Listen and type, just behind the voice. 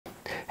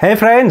Hey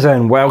friends,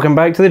 and welcome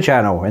back to the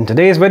channel. In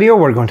today's video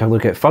we're going to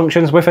look at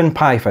functions within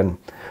Python.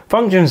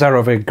 Functions are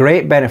of a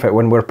great benefit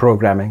when we're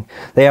programming.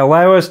 They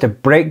allow us to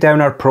break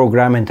down our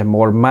program into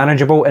more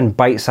manageable and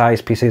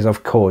bite-sized pieces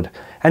of code,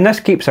 and this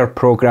keeps our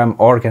program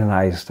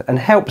organised and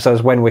helps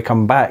us when we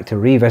come back to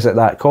revisit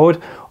that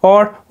code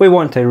or we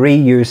want to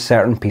reuse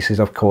certain pieces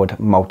of code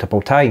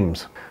multiple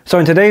times. So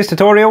in today's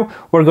tutorial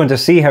we're going to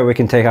see how we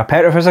can take a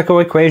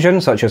petrophysical equation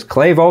such as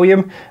clay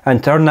volume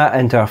and turn that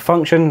into a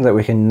function that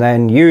we can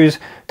then use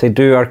to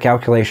do our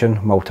calculation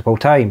multiple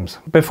times.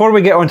 Before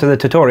we get onto the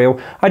tutorial,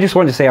 I just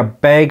want to say a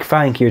big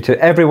thank you to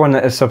everyone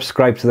that is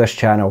subscribed to this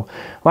channel.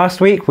 Last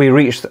week we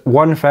reached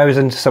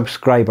 1,000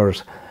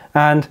 subscribers,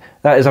 and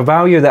that is a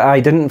value that I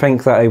didn't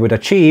think that I would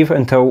achieve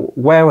until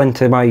well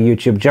into my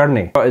YouTube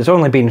journey. But it's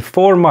only been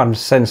 4 months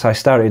since I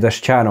started this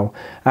channel,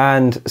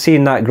 and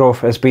seeing that growth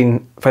has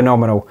been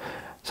phenomenal.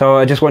 So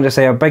I just want to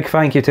say a big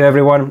thank you to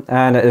everyone,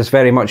 and it is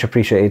very much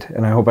appreciated,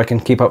 and I hope I can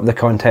keep up the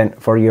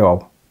content for you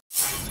all.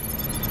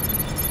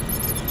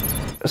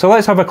 So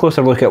let's have a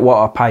closer look at what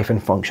a Python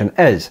function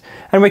is.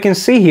 And we can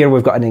see here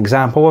we've got an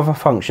example of a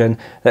function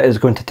that is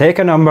going to take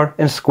a number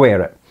and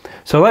square it.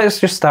 So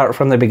let's just start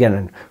from the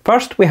beginning.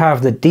 First we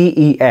have the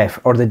def,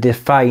 or the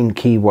define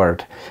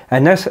keyword,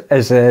 and this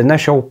is the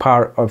initial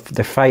part of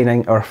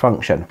defining our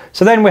function.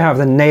 So then we have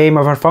the name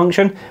of our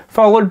function,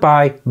 followed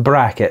by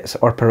brackets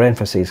or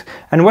parentheses,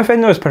 and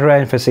within those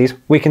parentheses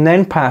we can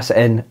then pass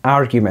in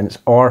arguments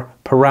or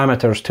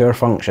parameters to our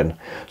function.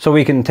 So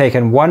we can take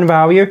in one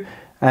value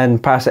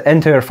and pass it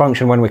into our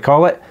function when we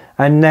call it,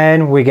 and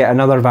then we get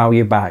another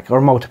value back,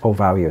 or multiple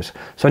values.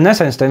 So in this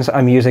instance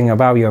I'm using a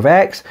value of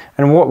x,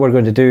 and what we're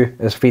going to do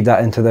is feed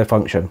that into the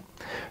function.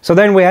 So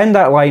then we end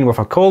that line with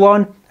a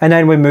colon, and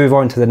then we move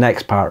on to the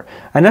next part.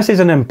 And this is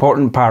an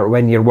important part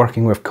when you're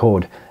working with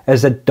code,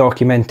 is the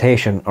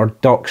documentation or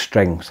doc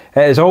strings.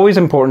 It is always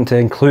important to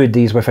include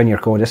these within your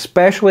code,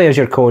 especially as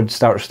your code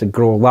starts to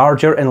grow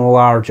larger and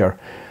larger,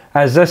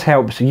 as this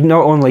helps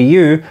not only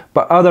you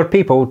but other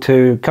people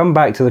to come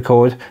back to the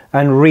code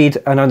and read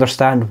and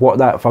understand what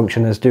that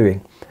function is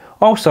doing.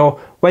 Also,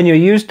 when you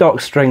use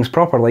doc strings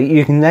properly,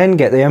 you can then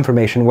get the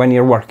information when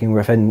you're working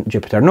within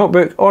Jupyter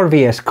Notebook or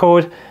VS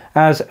Code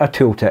as a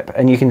tooltip,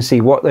 and you can see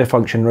what the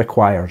function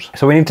requires.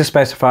 So we need to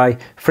specify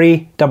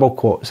 3 double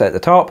quotes at the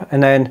top,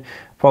 and then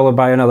followed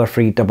by another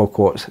 3 double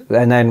quotes,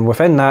 and then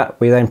within that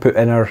we then put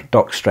in our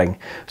doc string.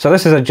 So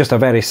this is just a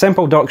very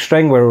simple doc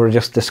string where we're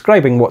just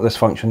describing what this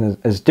function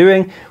is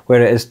doing,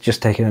 where it is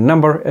just taking a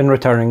number and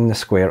returning the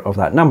square of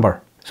that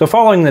number. So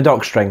following the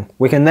doc string,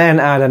 we can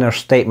then add in our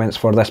statements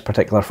for this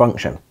particular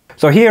function.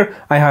 So here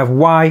I have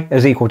y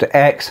is equal to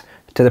x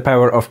to the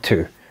power of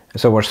 2,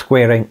 so we're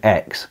squaring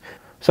x.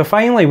 So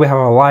finally we have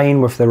a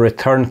line with the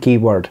return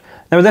keyword.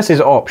 Now this is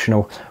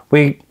optional.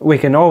 We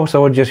can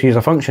also just use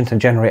a function to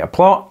generate a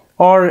plot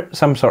or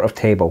some sort of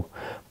table,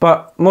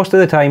 but most of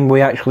the time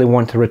we actually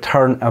want to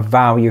return a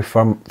value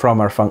from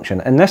our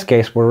function. In this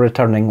case we're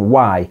returning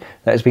y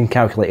that has been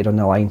calculated on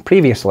the line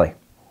previously.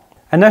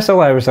 And this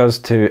allows us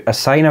to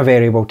assign a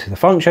variable to the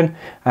function,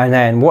 and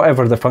then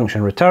whatever the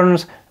function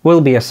returns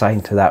will be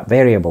assigned to that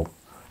variable.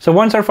 So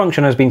once our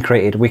function has been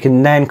created, we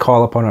can then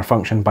call upon our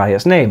function by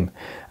its name,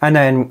 and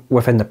then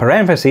within the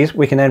parentheses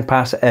we can then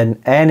pass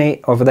in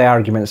any of the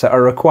arguments that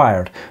are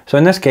required. So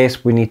in this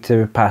case we need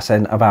to pass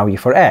in a value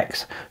for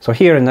x. So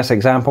here in this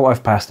example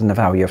I've passed in the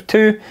value of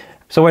 2,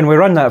 so when we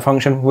run that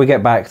function we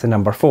get back the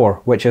number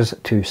 4, which is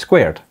 2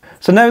 squared.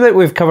 So now that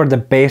we've covered the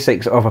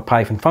basics of a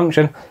Python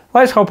function,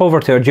 let's hop over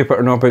to our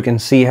Jupyter Notebook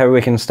and see how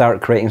we can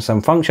start creating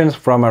some functions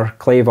from our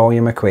clay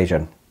volume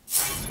equation.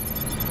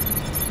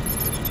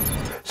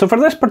 So for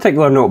this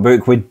particular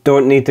notebook we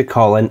don't need to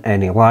call in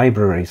any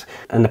libraries,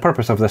 and the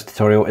purpose of this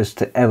tutorial is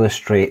to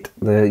illustrate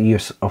the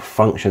use of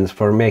functions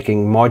for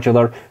making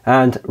modular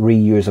and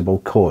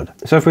reusable code.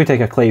 So if we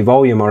take a clay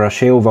volume or a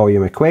shale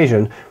volume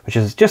equation, which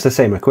is just the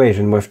same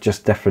equation with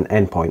just different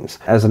endpoints,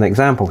 as an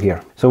example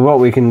here. So what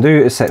we can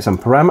do is set some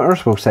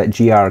parameters. We'll set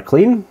gr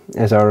clean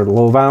as our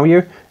low value,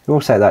 and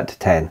we'll set that to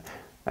 10,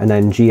 and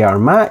then gr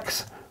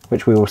max,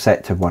 which we will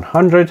set to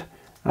 100,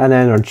 and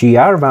then our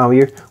gr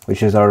value,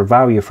 which is our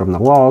value from the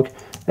log,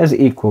 is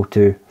equal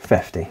to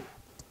 50.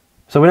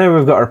 So now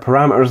we've got our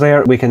parameters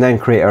there, we can then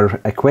create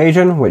our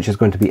equation, which is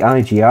going to be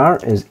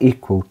igr is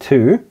equal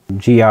to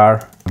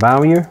gr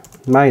value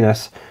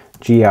minus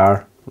gr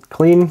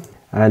clean,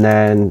 and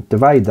then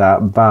divide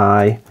that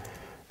by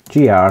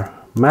gr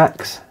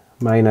max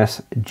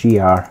minus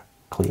gr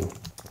clean.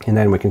 And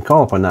then we can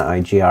call upon that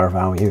igr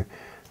value,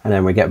 and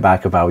then we get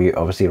back a value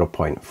of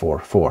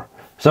 0.44.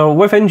 So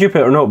within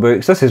Jupyter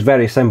Notebooks, this is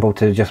very simple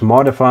to just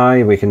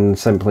modify. We can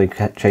simply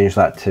change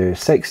that to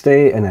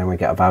 60, and then we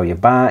get a value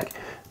back.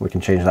 We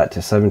can change that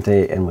to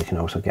 70, and we can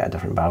also get a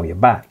different value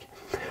back.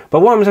 But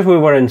what happens if we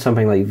were in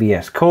something like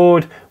VS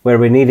Code, where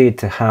we needed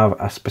to have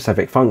a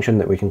specific function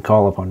that we can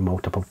call upon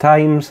multiple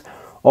times,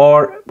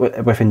 or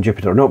within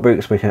Jupyter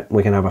Notebooks we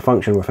can have a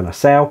function within a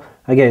cell,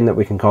 again, that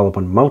we can call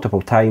upon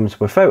multiple times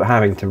without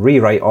having to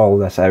rewrite all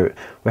this out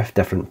with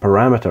different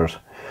parameters.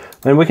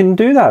 And we can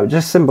do that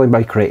just simply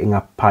by creating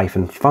a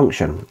Python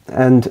function.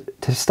 And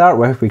to start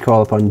with, we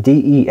call upon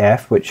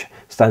def, which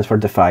stands for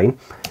define,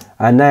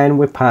 and then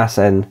we pass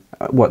in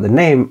what the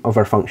name of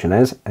our function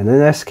is, and in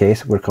this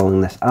case we're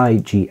calling this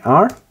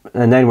igr,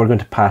 and then we're going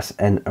to pass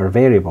in our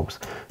variables.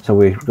 So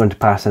we're going to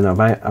pass in a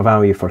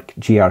value for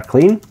gr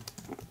clean,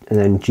 and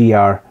then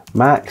gr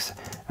max,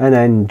 and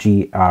then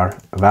gr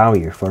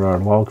value for our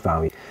log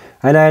value.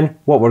 And then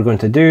what we're going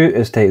to do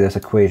is take this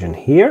equation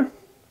here,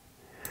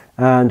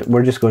 and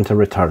we're just going to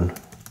return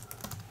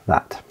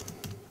that.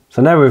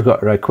 So now we've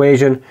got our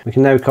equation. We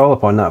can now call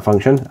upon that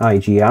function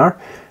igr,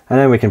 and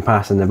then we can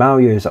pass in the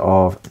values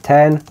of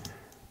 10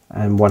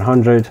 and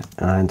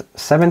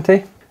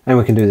 170, and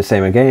we can do the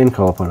same again,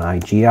 call upon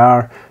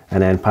igr,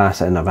 and then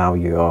pass in a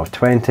value of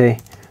 20,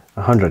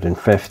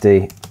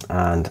 150,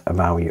 and a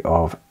value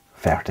of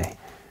 30,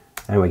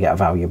 and we get a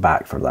value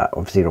back for that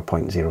of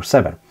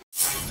 0.07.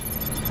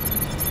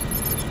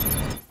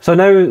 So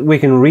now we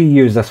can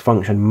reuse this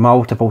function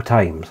multiple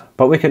times,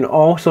 but we can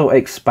also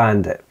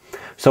expand it.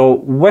 So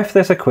with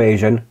this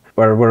equation,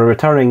 where we're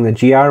returning the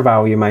gr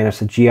value minus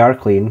the gr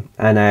clean,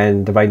 and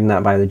then dividing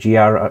that by the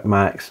gr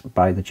max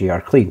by the gr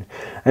clean.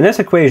 And this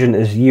equation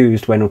is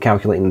used when we're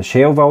calculating the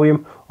shale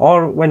volume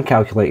or when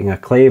calculating a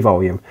clay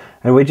volume,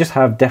 and we just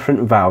have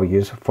different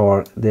values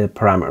for the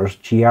parameters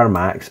gr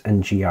max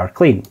and gr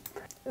clean.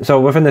 So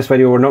within this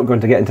video, we're not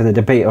going to get into the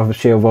debate of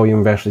shale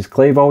volume versus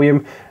clay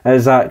volume,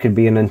 as that could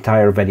be an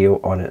entire video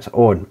on its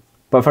own.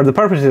 But for the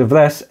purposes of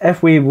this,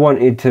 if we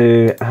wanted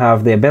to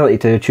have the ability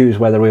to choose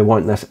whether we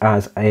want this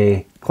as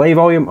a clay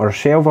volume or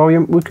shale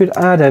volume, we could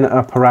add in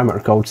a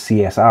parameter called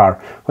CSR,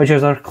 which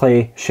is our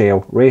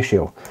clay-shale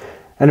ratio.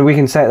 And we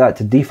can set that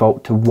to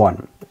default to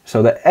 1,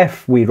 so that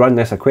if we run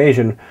this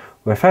equation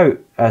without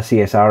a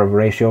CSR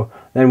ratio,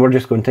 then we're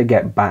just going to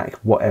get back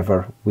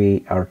whatever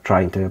we are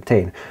trying to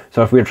obtain.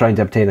 So if we're trying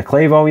to obtain a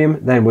clay volume,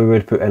 then we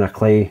would put in a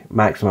clay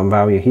maximum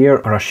value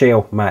here, or a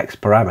shale max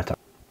parameter.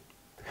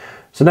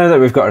 So now that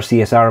we've got our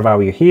CSR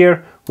value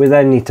here, we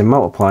then need to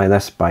multiply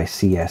this by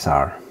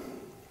CSR.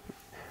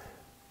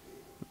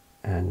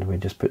 And we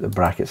just put the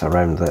brackets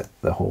around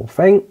the whole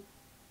thing,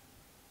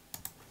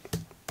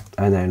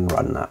 and then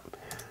run that.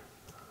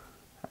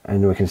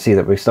 And we can see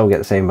that we still get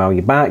the same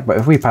value back, but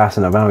if we pass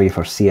in a value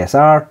for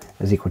CSR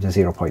is equal to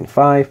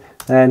 0.5,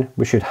 then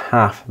we should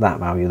half that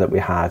value that we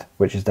had,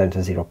 which is down to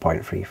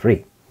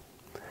 0.33.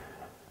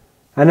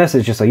 And this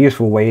is just a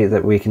useful way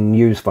that we can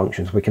use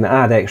functions. We can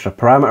add extra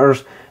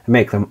parameters and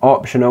make them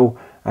optional,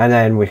 and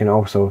then we can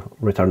also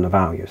return the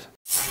values.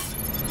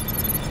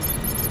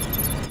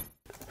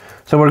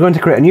 So we're going to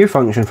create a new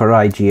function for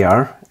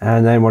igr,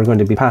 and then we're going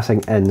to be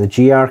passing in the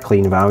gr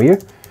clean value,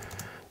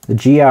 the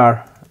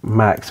gr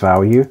max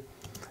value,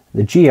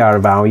 the gr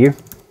value,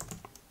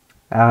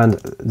 and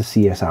the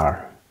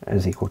CSR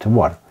is equal to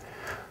 1.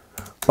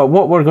 But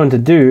what we're going to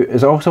do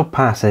is also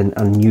pass in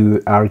a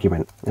new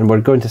argument, and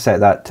we're going to set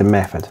that to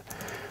method,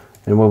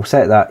 and we'll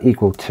set that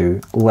equal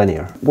to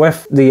linear.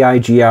 With the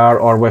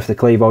igr, or with the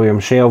clay volume,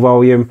 shale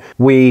volume,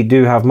 we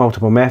do have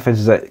multiple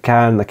methods that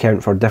can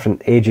account for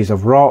different ages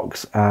of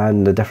rocks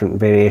and the different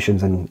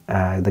variations in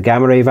the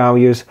gamma ray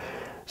values,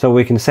 so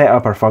we can set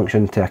up our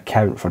function to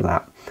account for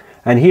that.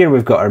 And here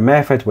we've got our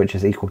method, which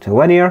is equal to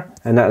linear,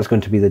 and that is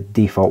going to be the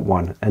default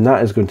one, and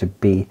that is going to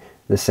be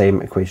the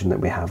same equation that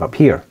we have up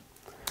here.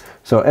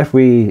 So if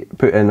we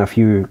put in a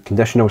few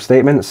conditional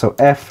statements, so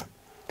if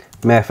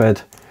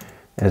method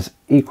is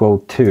equal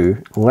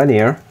to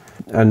linear,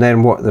 and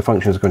then what the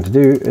function is going to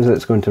do is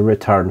it's going to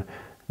return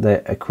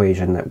the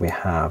equation that we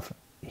have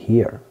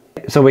here.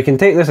 So we can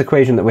take this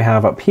equation that we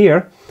have up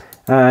here,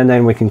 and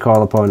then we can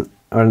call upon,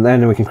 or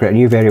then we can create a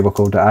new variable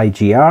called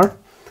igr,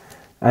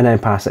 and then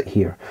pass it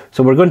here.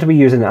 So we're going to be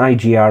using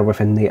igr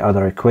within the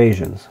other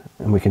equations,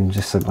 and we can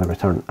just simply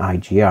return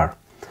igr.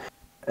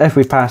 If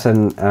we pass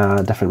in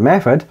a different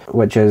method,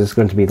 which is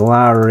going to be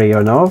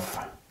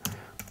Larionov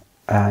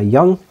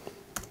Young,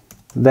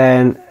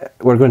 then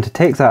we're going to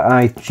take that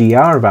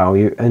igr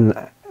value and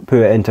put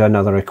it into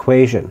another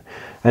equation.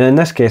 And in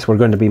this case, we're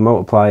going to be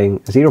multiplying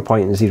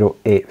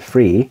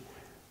 0.083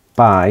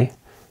 by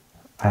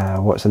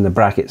what's in the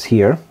brackets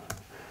here.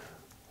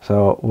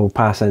 So we'll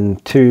pass in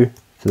 2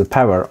 to the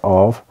power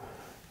of,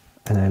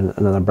 and then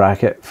another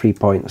bracket,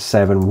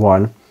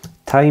 3.71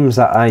 times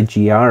that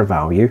igr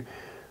value,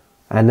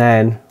 and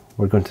then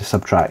we're going to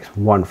subtract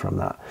 1 from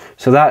that.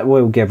 So that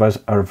will give us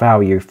our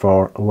value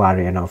for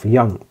Larionov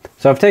Young.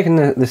 So I've taken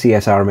the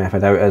CSR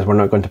method out, as we're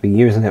not going to be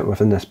using it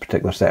within this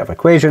particular set of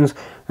equations,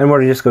 and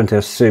we're just going to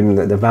assume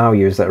that the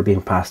values that are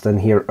being passed in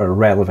here are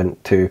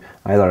relevant to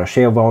either a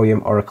shale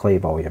volume or a clay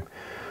volume.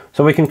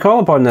 So we can call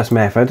upon this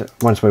method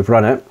once we've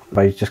run it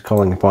by just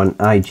calling upon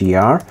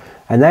igr,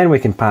 and then we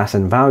can pass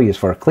in values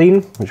for a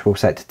clean, which we'll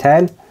set to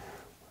 10,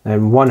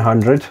 and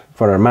 100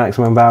 for our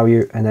maximum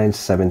value, and then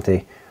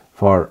 70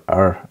 for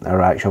our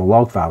actual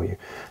log value.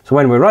 So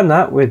when we run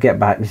that, we'll get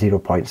back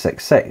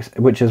 0.66,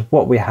 which is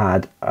what we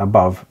had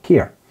above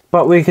here.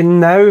 But we can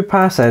now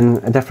pass in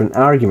a different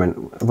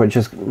argument, which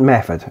is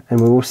method,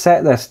 and we will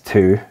set this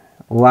to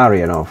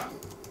Larionov.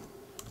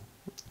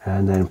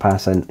 and then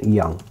pass in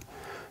young.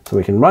 So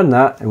we can run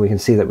that and we can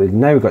see that we've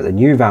now got the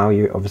new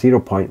value of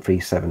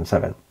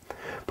 0.377.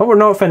 But we're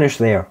not finished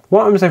there.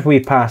 What happens if we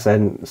pass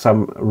in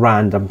some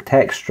random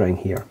text string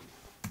here?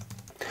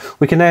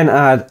 We can then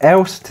add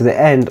else to the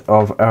end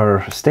of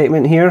our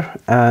statement here,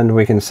 and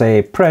we can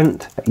say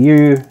print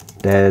you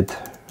did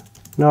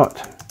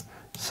not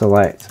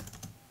select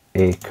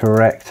a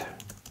correct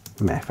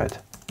method.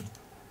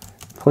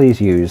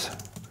 Please use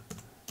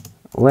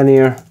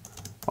linear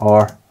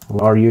or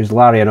use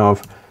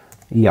Larionov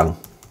young.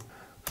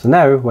 So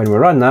now when we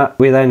run that,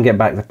 we then get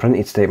back the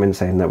printed statement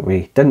saying that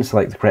we didn't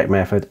select the correct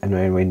method and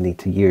then we need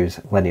to use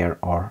linear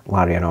or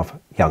Larionov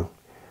young.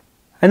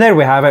 And there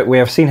we have it. We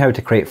have seen how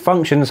to create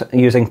functions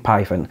using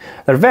Python.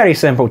 They're very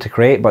simple to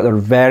create, but they're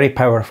very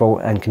powerful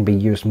and can be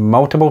used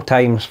multiple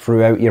times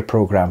throughout your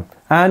program.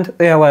 And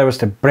they allow us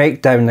to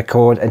break down the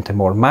code into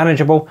more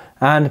manageable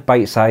and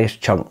bite-sized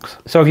chunks.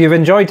 So if you've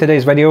enjoyed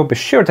today's video, be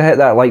sure to hit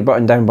that like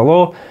button down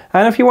below.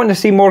 And if you want to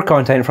see more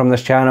content from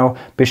this channel,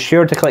 be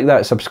sure to click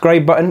that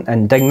subscribe button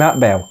and ding that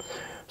bell.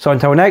 So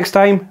until next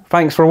time,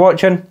 thanks for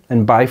watching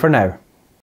and bye for now.